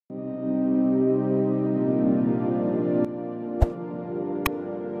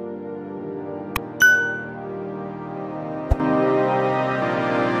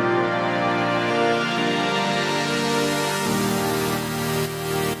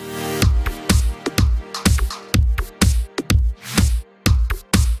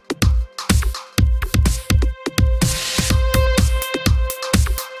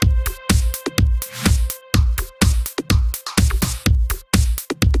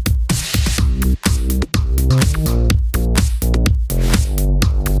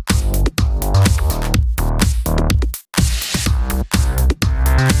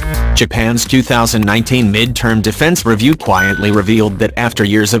Japan's 2019 midterm defense review quietly revealed that after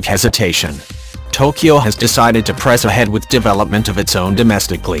years of hesitation, Tokyo has decided to press ahead with development of its own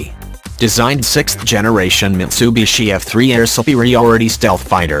domestically designed 6th-generation Mitsubishi F-3 air superiority stealth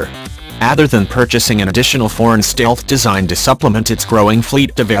fighter, rather than purchasing an additional foreign stealth design to supplement its growing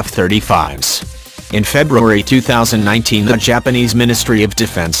fleet of F-35s. In February 2019, the Japanese Ministry of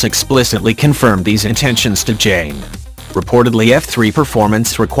Defense explicitly confirmed these intentions to JANE. Reportedly, F-3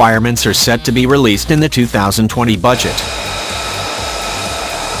 performance requirements are set to be released in the 2020 budget.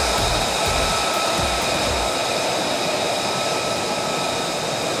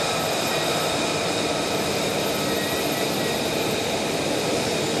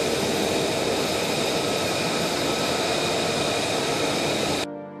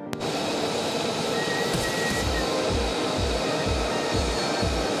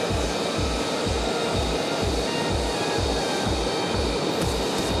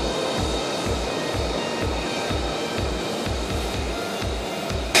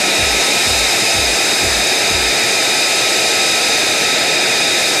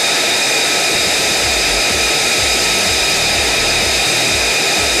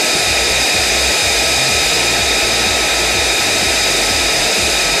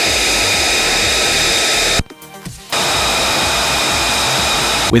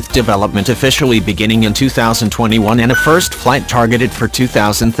 With development officially beginning in 2021 and a first flight targeted for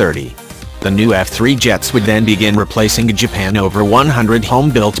 2030. The new F-3 jets would then begin replacing Japan's over 100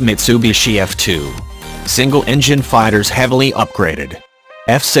 home-built Mitsubishi F-2 single-engine fighters heavily upgraded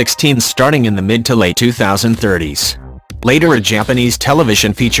F-16s starting in the mid to late 2030s. Later, a Japanese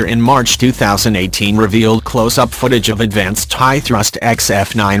television feature in March 2018 revealed close-up footage of advanced high-thrust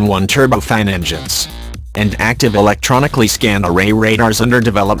F-91 turbofan engines and active electronically scanned array radars under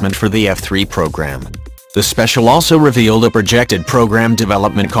development for the F-3 program. The special also revealed a projected program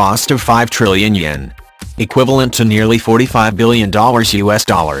development cost of 5 trillion yen, equivalent to nearly $45 billion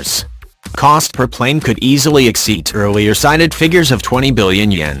US. Cost per plane could easily exceed earlier cited figures of 20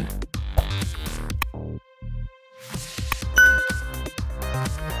 billion yen.